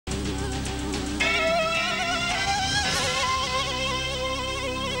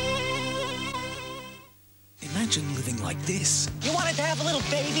imagine living like this. You wanted to have a little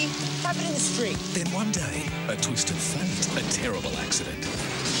baby? Have it in the street. Then one day, a twist of fate, a terrible accident.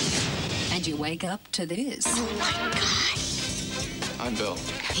 And you wake up to this. Oh, my God. I'm Bill.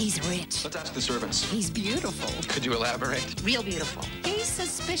 He's rich. Let's ask the servants. He's beautiful. Could you elaborate? Real beautiful. He's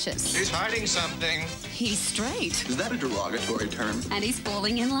suspicious. He's hiding something. He's straight. Is that a derogatory term? And he's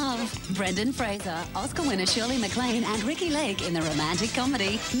falling in love. Brendan Fraser, Oscar winner Shirley MacLaine and Ricky Lake in the romantic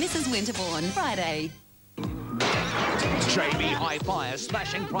comedy Mrs. Winterbourne, Friday. JB Hi-Fi are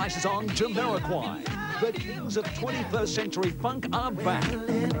smashing prices on Jamiroquai. The kings of 21st century funk are back.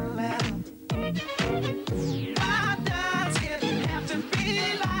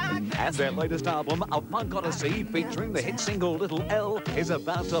 And their latest album, A Funk Odyssey, featuring the hit single Little L, is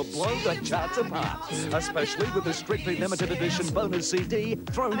about to blow the charts apart, especially with the strictly limited edition bonus CD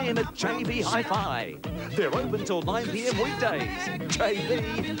thrown in at JB Hi-Fi. They're open till 9 p.m. weekdays.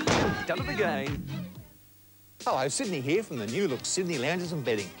 JB, done it again. Hello, Sydney here from the new look Sydney Lounges and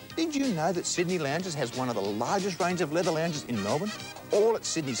Bedding. Did you know that Sydney Lounges has one of the largest range of leather lounges in Melbourne? All at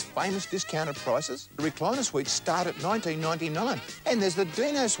Sydney's famous discounted prices. The recliner suites start at $19.99, and there's the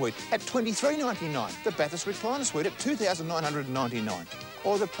Dino suite at $23.99, the Bathurst recliner suite at $2,999,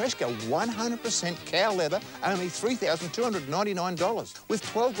 or the Presca 100% cow leather, only $3,299. With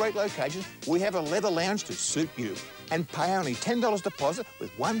 12 great locations, we have a leather lounge to suit you. And pay only $10 deposit with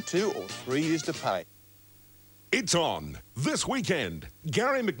 1, 2 or 3 years to pay. It's on this weekend.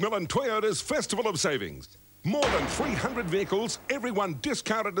 Gary McMillan Toyota's Festival of Savings. More than 300 vehicles, everyone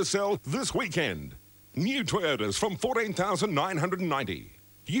discounted to sell this weekend. New Toyotas from $14,990.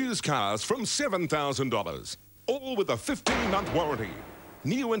 Used cars from $7,000. All with a 15-month warranty.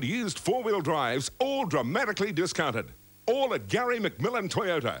 New and used four-wheel drives, all dramatically discounted. All at Gary McMillan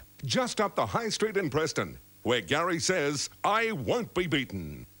Toyota, just up the High Street in Preston, where Gary says, I won't be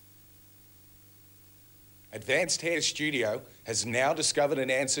beaten. Advanced Hair Studio has now discovered an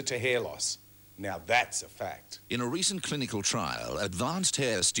answer to hair loss. Now that's a fact. In a recent clinical trial, Advanced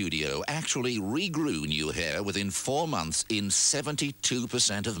Hair Studio actually regrew new hair within 4 months in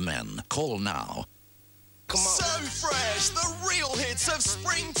 72% of men. Call now. Come on. So fresh, the real hits of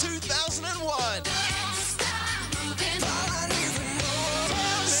spring 2001.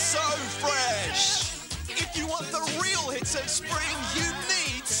 So fresh. If you want the real hits of spring, you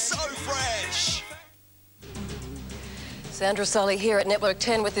need So Fresh. Sandra Sully here at Network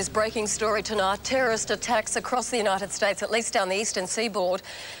 10 with this breaking story tonight. Terrorist attacks across the United States, at least down the eastern seaboard.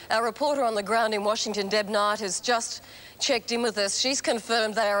 Our reporter on the ground in Washington, Deb Knight, has just checked in with us. She's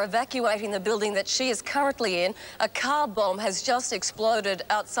confirmed they are evacuating the building that she is currently in. A car bomb has just exploded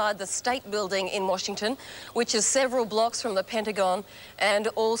outside the State Building in Washington, which is several blocks from the Pentagon and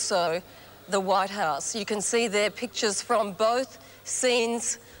also the White House. You can see there pictures from both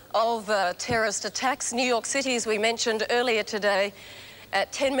scenes of terrorist attacks. New York City, as we mentioned earlier today, at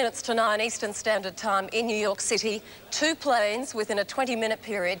 10 minutes to 9 Eastern Standard Time in New York City, 2 planes within a 20-minute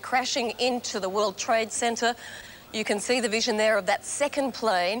period crashing into the World Trade Center. You can see the vision there of that second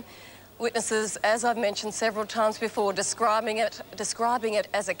plane. Witnesses, as I've mentioned several times before, describing it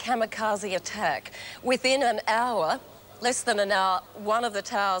as a kamikaze attack. Within an hour, less than an hour, one of the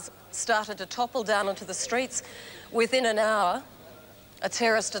towers started to topple down onto the streets. Within an hour, a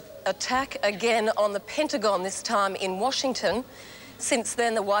terrorist attack again on the Pentagon, this time in Washington. Since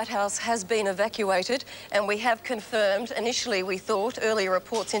then, the White House has been evacuated, and we have confirmed, initially we thought, earlier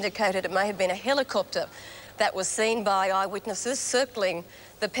reports indicated it may have been a helicopter that was seen by eyewitnesses circling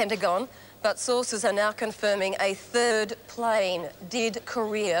the Pentagon, but sources are now confirming a third plane did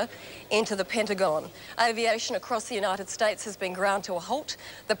career into the Pentagon. Aviation across the United States has been ground to a halt.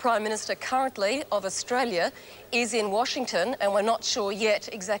 The Prime Minister currently of Australia is in Washington, and we're not sure yet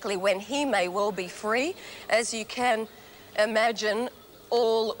exactly when he may well be free. As you can imagine,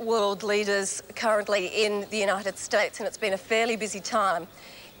 all world leaders currently in the United States, and it's been a fairly busy time.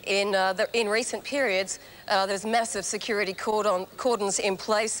 In recent periods, there's massive security cordons in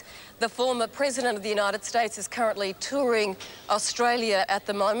place. The former President of the United States is currently touring Australia at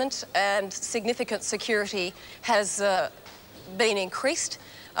the moment, and significant security has been increased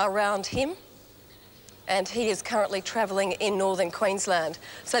around him, and he is currently travelling in northern Queensland.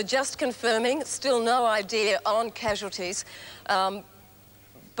 So just confirming, still no idea on casualties,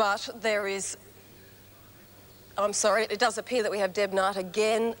 but there is... I'm sorry, it does appear that we have Deb Knight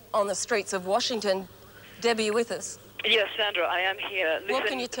again on the streets of Washington. Deb, are you with us? Yes, Sandra, I am here. Listen, what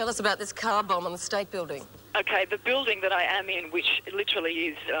can you tell us about this car bomb on the State Building? Okay, the building that I am in, which literally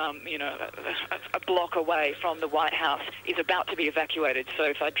is, a block away from the White House, is about to be evacuated. So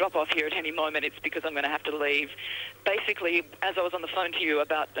if I drop off here at any moment, it's because I'm going to have to leave. Basically, as I was on the phone to you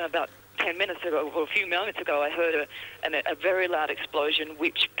about 10 minutes ago, or a few moments ago, I heard a very loud explosion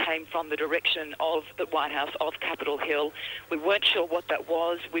which came from the direction of the White House, of Capitol Hill. We weren't sure what that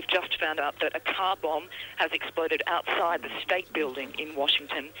was. We've just found out that a car bomb has exploded outside the State Building in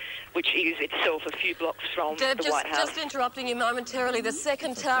Washington, which is itself a few blocks from Deb, the White House. Just interrupting you momentarily, the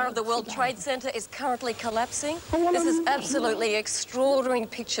second tower of the World Trade Center is currently collapsing. This is absolutely extraordinary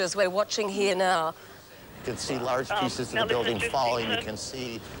pictures we're watching here now. You can see large pieces of the building falling. You can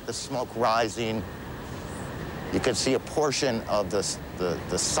see the smoke rising. You can see a portion of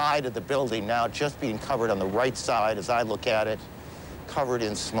the side of the building now just being covered on the right side as I look at it, covered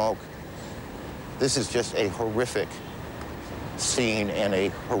in smoke. This is just a horrific scene and a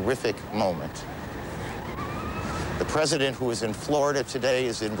horrific moment. The president, who is in Florida today,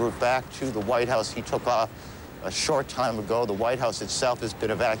 is en route back to the White House. He took off a short time ago. The White House itself has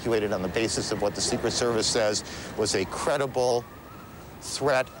been evacuated on the basis of what the Secret Service says was a credible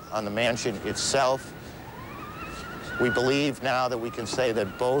threat on the mansion itself. We believe now that we can say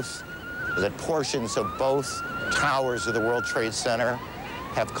that portions of both towers of the World Trade Center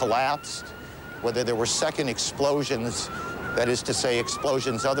have collapsed. Whether there were second explosions, that is to say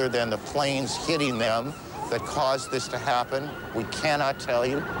explosions other than the planes hitting them, that caused this to happen, we cannot tell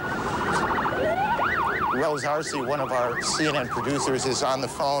you. Rose Arce, one of our CNN producers, is on the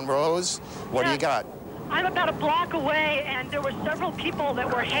phone. Rose, what do you got? I'm about a block away, and there were several people that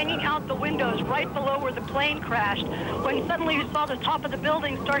were hanging out the windows right below where the plane crashed, when suddenly you saw the top of the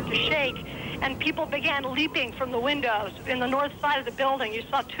building start to shake, and people began leaping from the windows in the north side of the building. You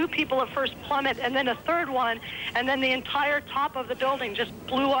saw two people at first plummet, and then a third one, and then the entire top of the building just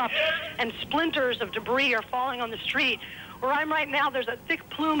blew up, and splinters of debris are falling on the street. Where I'm right now, there's a thick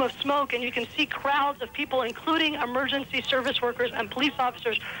plume of smoke, and you can see crowds of people, including emergency service workers and police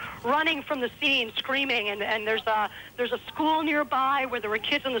officers, running from the scene, screaming. And there's a school nearby where there were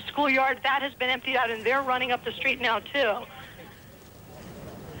kids in the schoolyard. That has been emptied out, and they're running up the street now, too.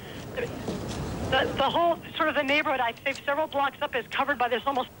 The whole sort of the neighborhood, I'd say several blocks up, is covered by this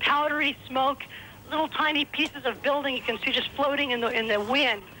almost powdery smoke, little tiny pieces of building you can see just floating in the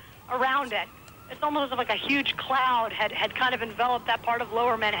wind around it. It's almost as if like a huge cloud had kind of enveloped that part of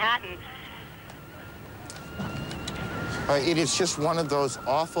lower Manhattan. It is just one of those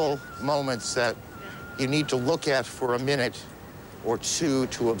awful moments that you need to look at for a minute or two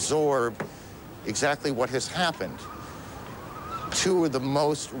to absorb exactly what has happened. Two of the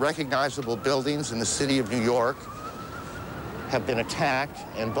most recognizable buildings in the city of New York have been attacked,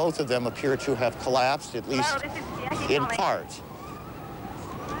 and both of them appear to have collapsed, at least in part.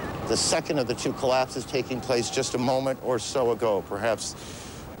 The second of the two collapses taking place just a moment or so ago, perhaps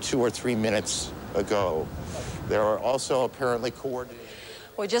 2 or 3 minutes ago. There are also apparently coordinated...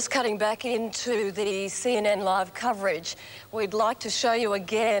 We're just cutting back into the CNN live coverage. We'd like to show you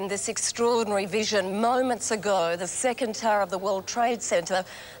again this extraordinary vision moments ago, the second tower of the World Trade Center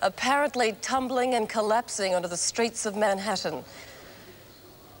apparently tumbling and collapsing onto the streets of Manhattan.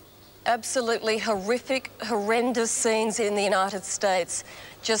 Absolutely horrific, horrendous scenes in the United States.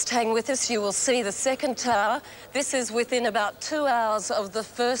 Just hang with us, you will see the second tower. This is within about 2 hours of the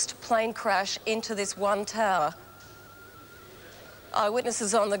first plane crash into this one tower.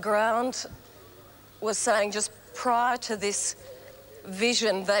 Eyewitnesses on the ground were saying just prior to this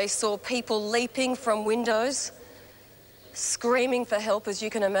vision, they saw people leaping from windows, screaming for help, as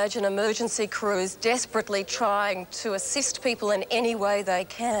you can imagine, emergency crews desperately trying to assist people in any way they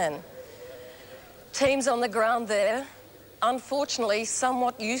can. Teams on the ground there, unfortunately,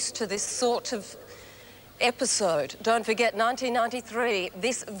 somewhat used to this sort of episode. Don't forget, 1993,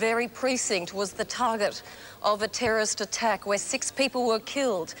 this very precinct was the target of a terrorist attack where 6 people were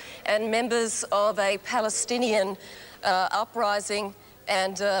killed, and members of a Palestinian uprising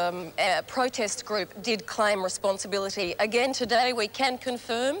and a protest group did claim responsibility. Again, today we can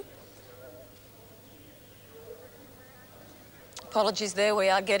confirm. Apologies there, we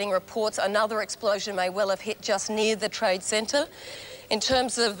are getting reports another explosion may well have hit just near the Trade Center. In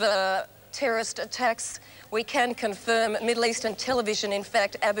terms of terrorist attacks, we can confirm Middle Eastern television, in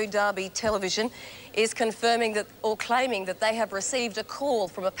fact Abu Dhabi television, is confirming that, or claiming that they have received a call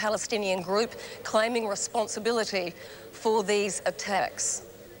from a Palestinian group claiming responsibility for these attacks.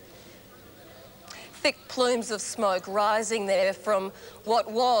 Thick plumes of smoke rising there from what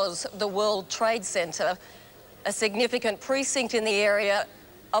was the World Trade Center, a significant precinct in the area,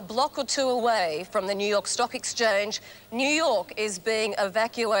 a block or two away from the New York Stock Exchange. New York is being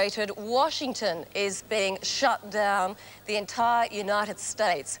evacuated. Washington is being shut down. The entire United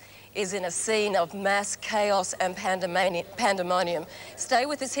States is in a scene of mass chaos and pandemonium. Stay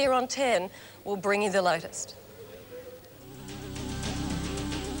with us here on 10. We'll bring you the latest.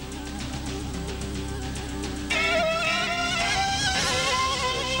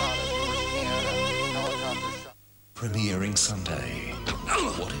 premiering Sunday.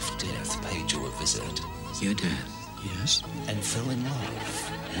 What if death paid you a visit? Your dad? Yes? And fell in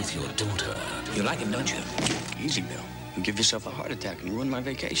love with your daughter? You like him, don't you? Easy, Bill. You give yourself a heart attack and ruin my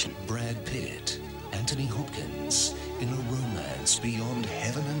vacation. Brad Pitt, Anthony Hopkins, in a romance beyond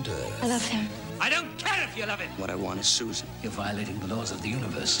heaven and earth. I love him. I don't care if you love him. What I want is Susan. You're violating the laws of the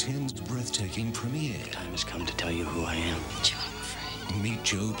universe. Tim's breathtaking premiere. The time has come to tell you who I am. Joe, I'm afraid. Meet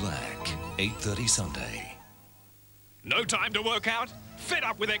Joe Black, 8:30 Sunday. No time to work out? Fed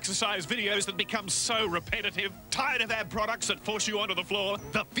up with exercise videos that become so repetitive? Tired of ad products that force you onto the floor?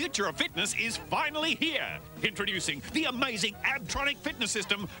 The future of fitness is finally here. Introducing the amazing Abtronic fitness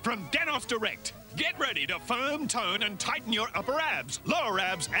system from Danos Direct. Get ready to firm, tone and tighten your upper abs, lower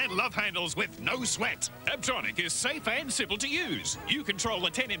abs and love handles with no sweat. Abtronic is safe and simple to use. You control the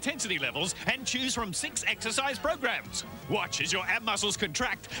 10 intensity levels and choose from 6 exercise programs. Watch as your ab muscles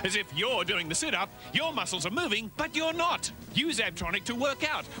contract as if you're doing the sit-up. Your muscles are moving, but you're not. Use Abtronic to work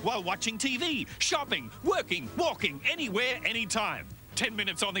out while watching TV, shopping, working, walking, anywhere, anytime. 10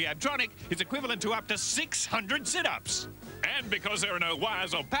 minutes on the Abtronic is equivalent to up to 600 sit-ups. And because there are no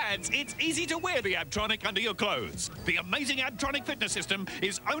wires or pads, it's easy to wear the Abtronic under your clothes. The amazing Abtronic fitness system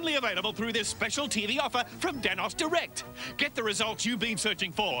is only available through this special TV offer from Danos Direct. Get the results you've been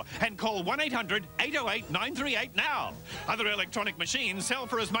searching for and call 1-800-808-938 now. Other electronic machines sell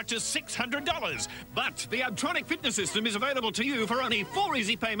for as much as $600, but the Abtronic fitness system is available to you for only 4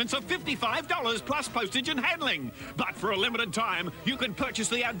 easy payments of $55 plus postage and handling. But for a limited time, you can purchase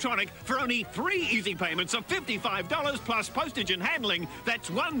the Abtronic for only 3 easy payments of $55 plus postage and handling. That's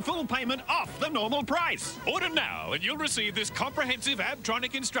 1 full payment off the normal price. Order now and you'll receive this comprehensive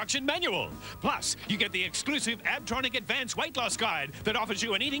Abtronic instruction manual. Plus, you get the exclusive Abtronic Advanced Weight Loss Guide that offers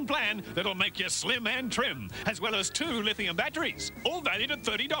you an eating plan that'll make you slim and trim, as well as 2 lithium batteries, all valued at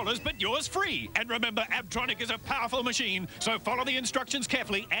 $30 but yours free. And remember, Abtronic is a powerful machine, so follow the instructions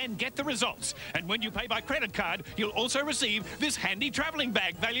carefully and get the results. And when you pay by credit card, you'll also receive this handy traveling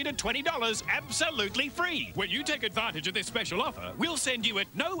bag valued at $20 absolutely free. When you take advantage of this special offer, we'll send you at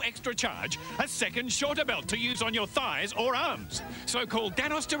no extra charge a second shorter belt to use on your thighs or arms. So call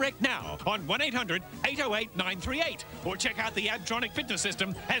Danos Direct now on 1-800-808-938 or check out the Abtronic fitness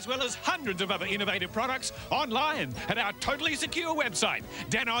system as well as hundreds of other innovative products online at our totally secure website,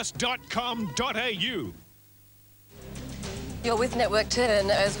 danos.com.au. You're with Network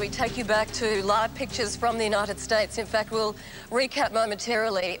 10 as we take you back to live pictures from the United States. In fact, we'll recap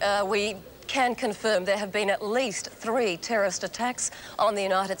momentarily. We can confirm there have been at least 3 terrorist attacks on the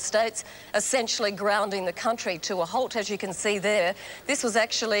United States, essentially grounding the country to a halt, as you can see there. This was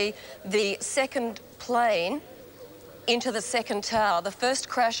actually the second plane into the second tower. The first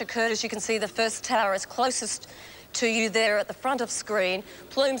crash occurred, as you can see, the first tower is closest to you there at the front of screen.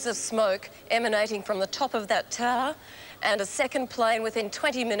 Plumes of smoke emanating from the top of that tower. And a second plane within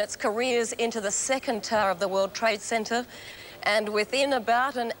 20 minutes careers into the second tower of the World Trade Center. And within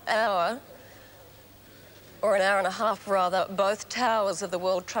about an hour, or an hour and a half rather, both towers of the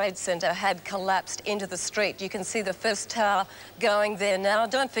World Trade Center had collapsed into the street. You can see the first tower going there now.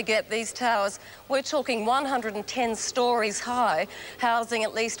 Don't forget, these towers, we're talking 110 stories high, housing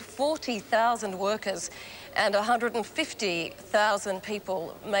at least 40,000 workers and 150,000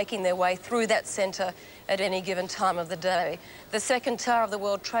 people making their way through that center at any given time of the day. The second tower of the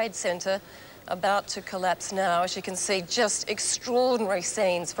World Trade Center about to collapse now. As you can see, just extraordinary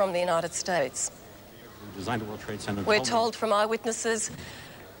scenes from the United States. Designed the World Trade Center. We're told from eyewitnesses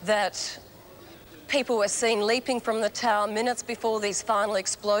that people were seen leaping from the tower minutes before these final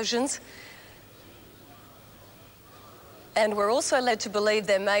explosions. And we're also led to believe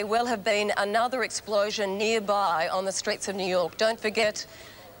there may well have been another explosion nearby on the streets of New York. Don't forget,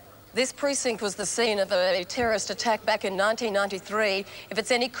 this precinct was the scene of a terrorist attack back in 1993. If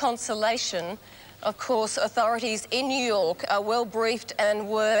it's any consolation, of course, authorities in New York are well briefed and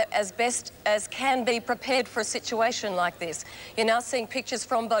were, as best as can be, prepared for a situation like this. You're now seeing pictures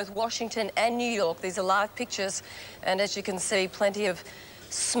from both Washington and New York. These are live pictures, and as you can see, plenty of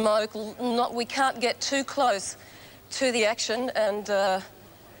smoke. We can't get too close to the action, and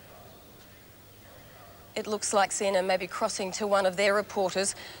it looks like CNN may be crossing to one of their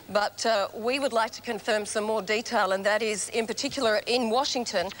reporters, but we would like to confirm some more detail, and that is, in particular, in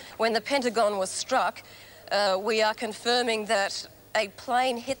Washington, when the Pentagon was struck, we are confirming that a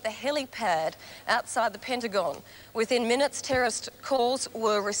plane hit the helipad outside the Pentagon. Within minutes, terrorist calls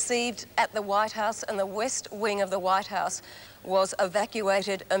were received at the White House, and the West Wing of the White House was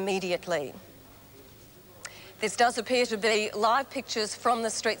evacuated immediately. This does appear to be live pictures from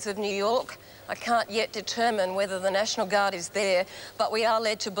the streets of New York. I can't yet determine whether the National Guard is there, but we are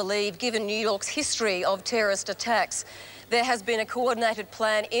led to believe, given New York's history of terrorist attacks, there has been a coordinated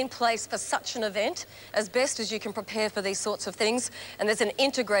plan in place for such an event, as best as you can prepare for these sorts of things. And there's an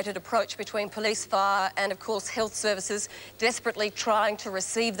integrated approach between police, fire, and of course health services, desperately trying to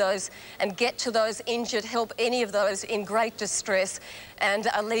receive those and get to those injured, help any of those in great distress, and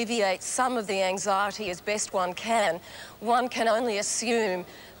alleviate some of the anxiety as best one can. One can only assume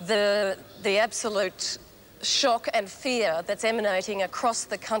the absolute shock and fear that's emanating across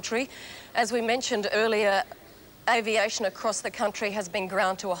the country. As we mentioned earlier, aviation across the country has been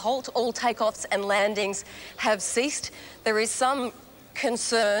ground to a halt. All takeoffs and landings have ceased. There is some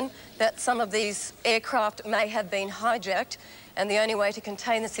concern that some of these aircraft may have been hijacked, and the only way to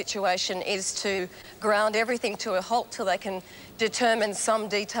contain the situation is to ground everything to a halt till they can determine some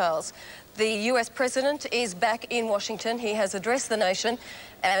details. The US President is back in Washington. He has addressed the nation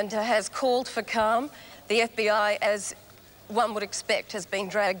and has called for calm. The FBI, as one would expect, has been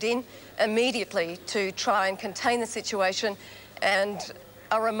dragged in immediately to try and contain the situation, and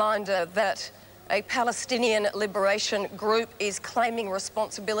a reminder that a Palestinian liberation group is claiming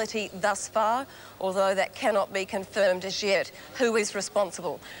responsibility thus far, although that cannot be confirmed as yet. Who is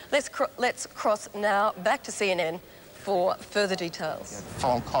responsible? Let's cross now back to CNN for further details.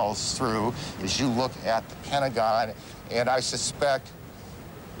 Phone calls through as you look at the Pentagon, and I suspect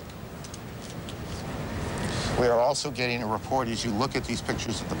we are also getting a report as you look at these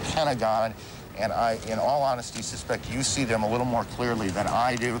pictures of the Pentagon, and I, in all honesty, suspect you see them a little more clearly than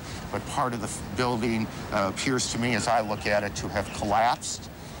I do, but part of the building appears to me, as I look at it, to have collapsed.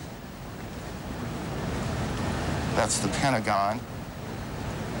 That's the Pentagon,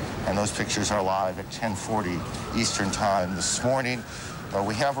 and those pictures are live at 10:40 Eastern Time this morning.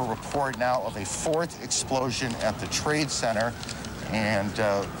 We have a report now of a fourth explosion at the Trade Center, and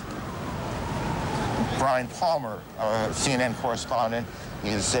Brian Palmer, CNN correspondent,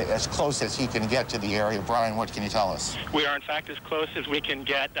 is as close as he can get to the area. Brian, what can you tell us? We are, in fact, as close as we can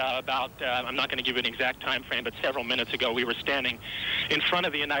get. I'm not going to give you an exact time frame, but several minutes ago we were standing in front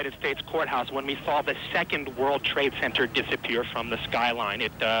of the United States Courthouse when we saw the second World Trade Center disappear from the skyline.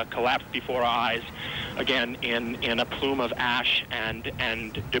 It collapsed before our eyes, again, in a plume of ash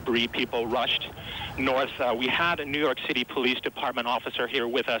and debris. People rushed north. We had a New York City Police Department officer here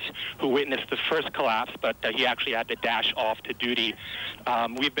with us who witnessed the first collapse, but he actually had to dash off to duty.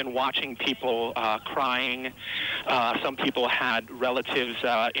 We've been watching people crying. Some people had relatives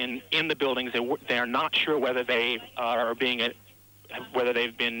in the buildings. They're not sure whether they are whether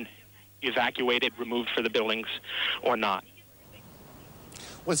they've been evacuated, removed for the buildings, or not.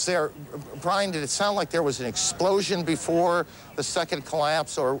 Was there, Brian, did it sound like there was an explosion before the second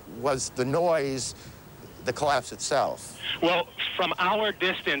collapse, or was the noise the collapse itself? Well, from our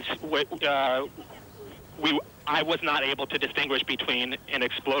distance, I was not able to distinguish between an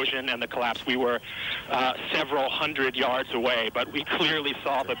explosion and the collapse. We were several hundred yards away, but we clearly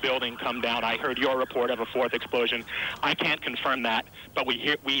saw the building come down. I heard your report of a fourth explosion. I can't confirm that, but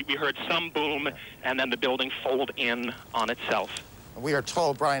we heard some boom, and then the building folded in on itself. We are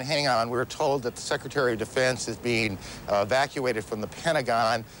told, Brian, hang on, we are told that the Secretary of Defense is being evacuated from the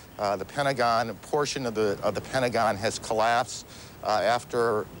Pentagon. The Pentagon, portion of the Pentagon has collapsed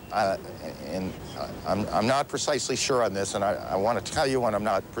after, and I'm not precisely sure on this, and I want to tell you when I'm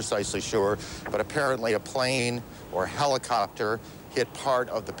not precisely sure, but apparently a plane or helicopter hit part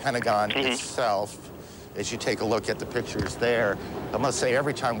of the Pentagon itself. As you take a look at the pictures there, I must say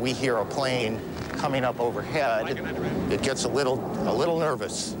every time we hear a plane coming up overhead, it gets a little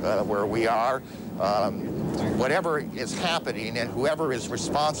nervous where we are. Whatever is happening and whoever is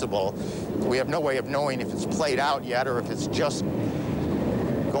responsible, we have no way of knowing if it's played out yet or if it's just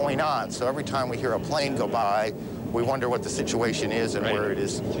going on. So every time we hear a plane go by, we wonder what the situation is and where it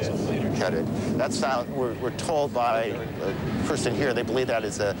is headed. That sound, we're told by a person here, they believe that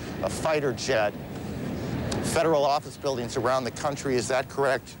is a fighter jet. Federal office buildings around the country, is that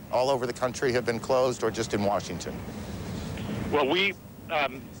correct? All over the country have been closed, or just in Washington? Well, we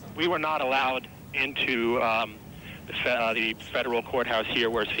were not allowed into the federal courthouse here,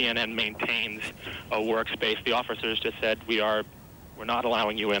 where CNN maintains a workspace. The officers just said we're not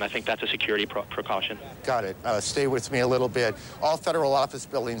allowing you in. I think that's a security precaution. Got it. Stay with me a little bit. All federal office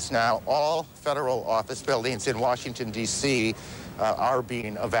buildings now, all federal office buildings in Washington, D.C. Are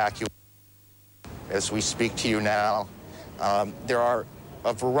being evacuated as we speak to you now. There are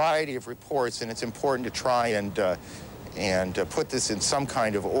a variety of reports, and it's important to try and put this in some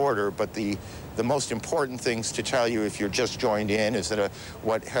kind of order, but the most important things to tell you if you're just joined in is that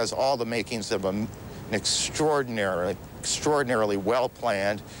what has all the makings of a An extraordinarily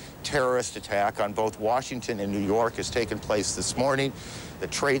well-planned terrorist attack on both Washington and New York has taken place this morning. The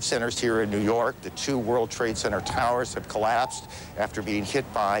trade centers here in New York, the 2 World Trade Center towers have collapsed after being hit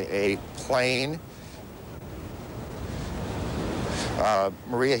by a plane.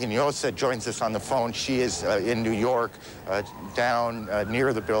 Maria Hinojosa joins us on the phone. She is in New York, down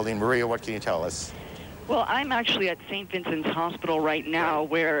near the building. Maria, what can you tell us? Well, I'm actually at St. Vincent's Hospital right now,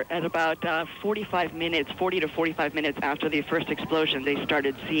 where at about 40 to 45 minutes after the first explosion, they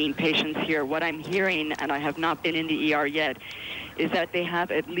started seeing patients here. What I'm hearing, and I have not been in the ER yet, is that they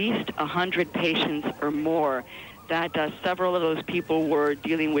have at least 100 patients or more, that several of those people were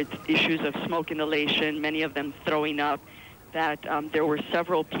dealing with issues of smoke inhalation, many of them throwing up, that there were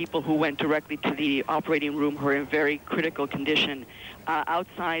several people who went directly to the operating room who are in very critical condition.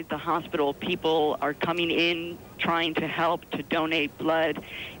 Outside the hospital, people are coming in trying to help, to donate blood.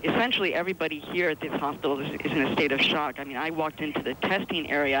 Essentially, everybody here at this hospital is in a state of shock. I mean, I walked into the testing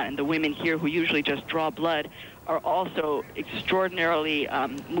area, and the women here who usually just draw blood are also extraordinarily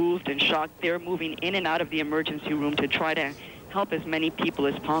moved and shocked. They're moving in and out of the emergency room to try to help as many people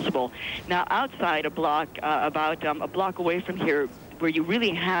as possible. Now, outside a block, about a block away from here, where you really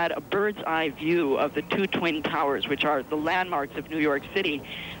had a bird's eye view of the 2 twin towers, which are the landmarks of New York City,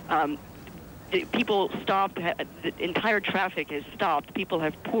 people stopped, the entire traffic has stopped. People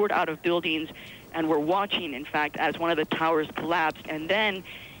have poured out of buildings and were watching, in fact, as one of the towers collapsed. And then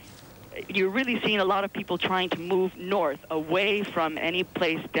you're really seeing a lot of people trying to move north, away from any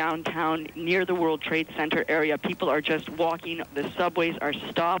place downtown near the World Trade Center area. People are just walking. The subways are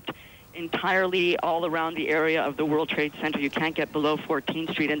stopped entirely all around the area of the World Trade Center. You can't get below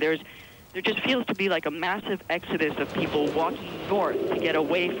 14th Street. And there just feels to be like a massive exodus of people walking north to get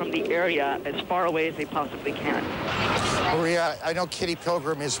away from the area as far away as they possibly can. Maria, I know Kitty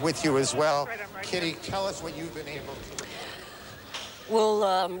Pilgrim is with you as well. Kitty, tell us what you've been able to... We'll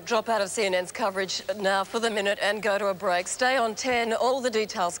drop out of CNN's coverage now for the minute and go to a break. Stay on 10. All the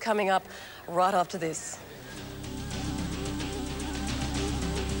details coming up right after this.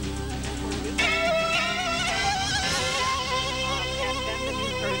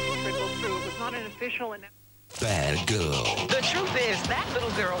 Bad girl. The truth is, that little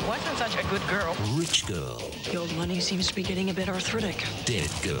girl wasn't such a good girl. Rich girl. The old money seems to be getting a bit arthritic. Dead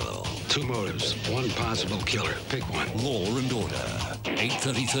girl. 2 motives, 1 possible killer. Pick one. Law and Order.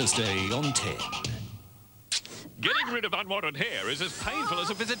 8:30 Thursday on 10. Getting rid of unwanted hair is as painful as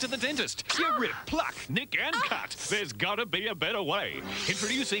a visit to the dentist. You rip, pluck, nick and cut. There's gotta be a better way.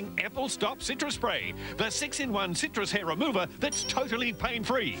 Introducing Apple Stop Citrus Spray, the 6-in-1 citrus hair remover that's totally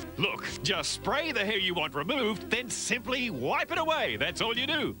pain-free. Look, just spray the hair you want removed, then simply wipe it away. That's all you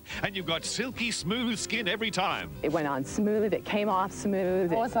do. And you've got silky smooth skin every time. It went on smooth, it came off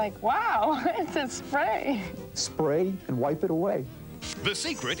smooth. I was like, wow, it's a spray. Spray and wipe it away. The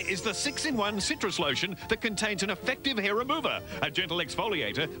secret is the 6-in-1 citrus lotion that contains an effective hair remover, a gentle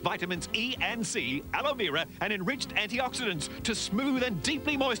exfoliator, vitamins E and C, aloe vera, and enriched antioxidants to smooth and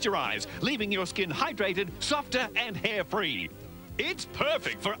deeply moisturize, leaving your skin hydrated, softer, and hair-free. It's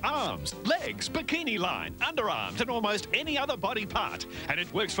perfect for arms, legs, bikini line, underarms, and almost any other body part. And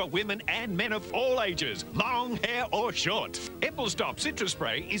it works for women and men of all ages, long hair or short. Apple Stop Citrus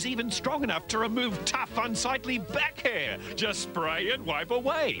Spray is even strong enough to remove tough, unsightly back hair. Just spray and wipe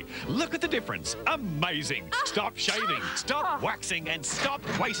away. Look at the difference. Amazing. Stop shaving, stop waxing, and stop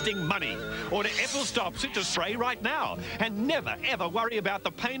wasting money. Order Apple Stop Citrus Spray right now and never, ever worry about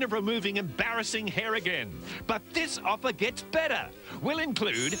the pain of removing embarrassing hair again. But this offer gets better. Will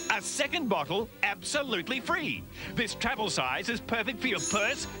include a second bottle absolutely free. This travel size is perfect for your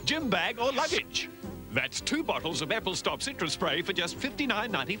purse, gym bag, or luggage. That's 2 bottles of Apple Stop Citrus Spray for just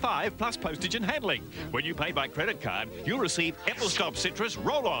 $59.95 plus postage and handling. When you pay by credit card, you'll receive Apple Stop Citrus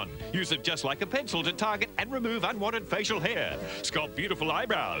Roll-On. Use it just like a pencil to target and remove unwanted facial hair. Sculpt beautiful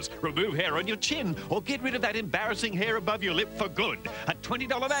eyebrows, remove hair on your chin, or get rid of that embarrassing hair above your lip for good. A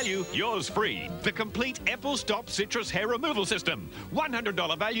 $20 value, yours free. The complete Apple Stop Citrus Hair Removal System.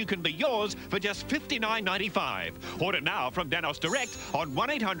 $100 value can be yours for just $59.95. Order now from Danos Direct on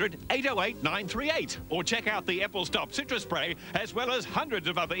 1-800-808-938. Or check out the Apple Stop Citrus Spray, as well as hundreds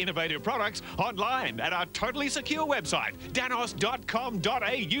of other innovative products online at our totally secure website,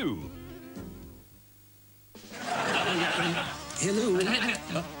 danos.com.au. Hello?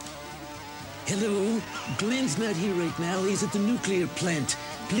 Hello? Glenn's not here right now. He's at the nuclear plant.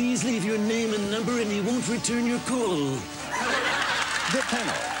 Please leave your name and number and he won't return your call. The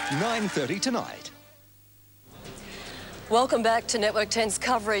Panel, 9:30 tonight. Welcome back to Network 10's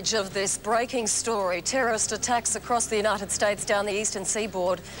coverage of this breaking story. Terrorist attacks across the United States down the eastern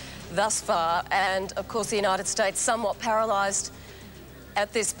seaboard thus far. And, of course, the United States somewhat paralysed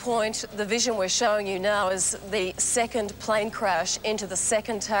at this point. The vision we're showing you now is the second plane crash into the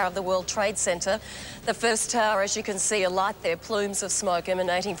second tower of the World Trade Center. The first tower, as you can see, alight there, plumes of smoke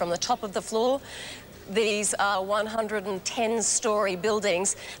emanating from the top of the floor. These are 110-storey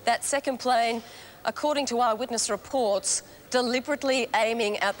buildings. That second plane, according to eyewitness reports, deliberately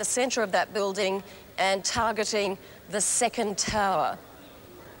aiming at the centre of that building and targeting the second tower.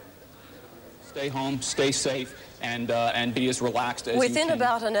 Stay home, stay safe, and be as relaxed as you can. Within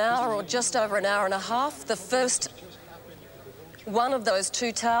about an hour or just over an hour and a half, the first one of those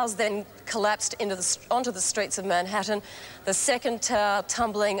two towers then collapsed onto the streets of Manhattan. The second tower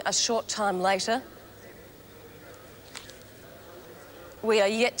tumbling a short time later. We are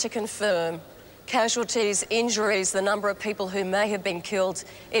yet to confirm casualties, injuries, the number of people who may have been killed.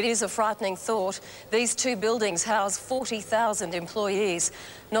 It is a frightening thought. These two buildings house 40,000 employees,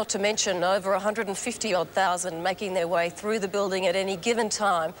 not to mention over 150,000 making their way through the building at any given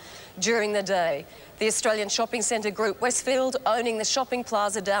time during the day. The Australian shopping centre group Westfield owning the shopping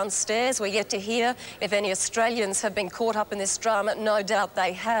plaza downstairs. We're yet to hear if any Australians have been caught up in this drama. No doubt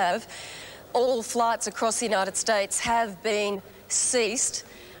they have. All flights across the United States have been ceased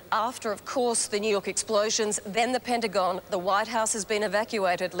after, of course, the New York explosions, then the Pentagon. The White House has been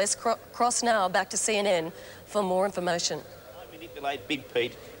evacuated. Let's cross now back to CNN for more information. I manipulate Big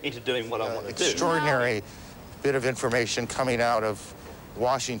Pete into doing what I want to do. Extraordinary bit of information coming out of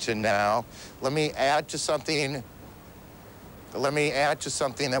Washington now. Let me add to something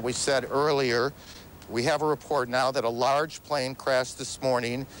that we said earlier. We have a report now that a large plane crashed this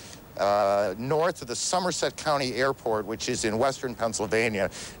morning north of the Somerset County Airport, which is in western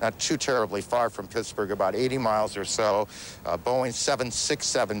Pennsylvania, not too terribly far from Pittsburgh, about 80 miles or so. Boeing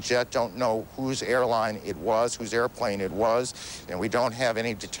 767 jet, don't know whose airline it was, whose airplane it was, and we don't have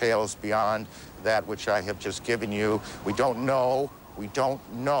any details beyond that which I have just given you. We don't know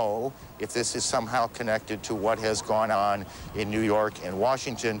if this is somehow connected to what has gone on in New York and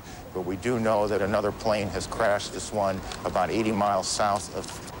Washington, but we do know that another plane has crashed, this one about 80 miles south of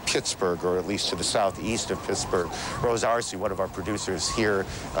Pittsburgh, or at least to the southeast of Pittsburgh. Rose Arce, one of our producers here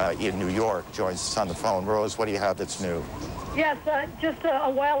in New York, joins us on the phone. Rose, what do you have that's new? Yes, just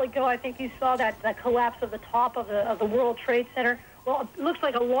a while ago, I think you saw that collapse of the top of the World Trade Center. Well, it looks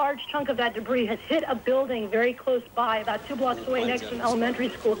like a large chunk of that debris has hit a building very close by, about 2 blocks away next to an elementary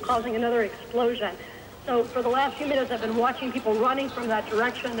school, causing another explosion. So for the last few minutes, I've been watching people running from that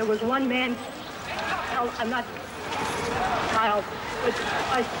direction. There was one man, I'm not child, but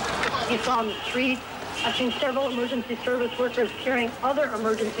you saw on the street. I've seen several emergency service workers carrying other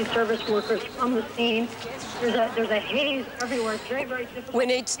emergency service workers from the scene. There's a haze everywhere. It's very, very difficult.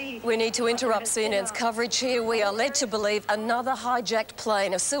 We need to interrupt CNN's coverage here. We are led to believe another hijacked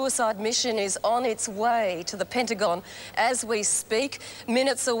plane, a suicide mission, is on its way to the Pentagon as we speak,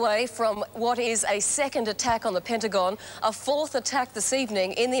 minutes away from what is a second attack on the Pentagon, a fourth attack this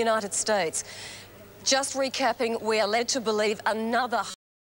evening in the United States. Just recapping, we are led to believe another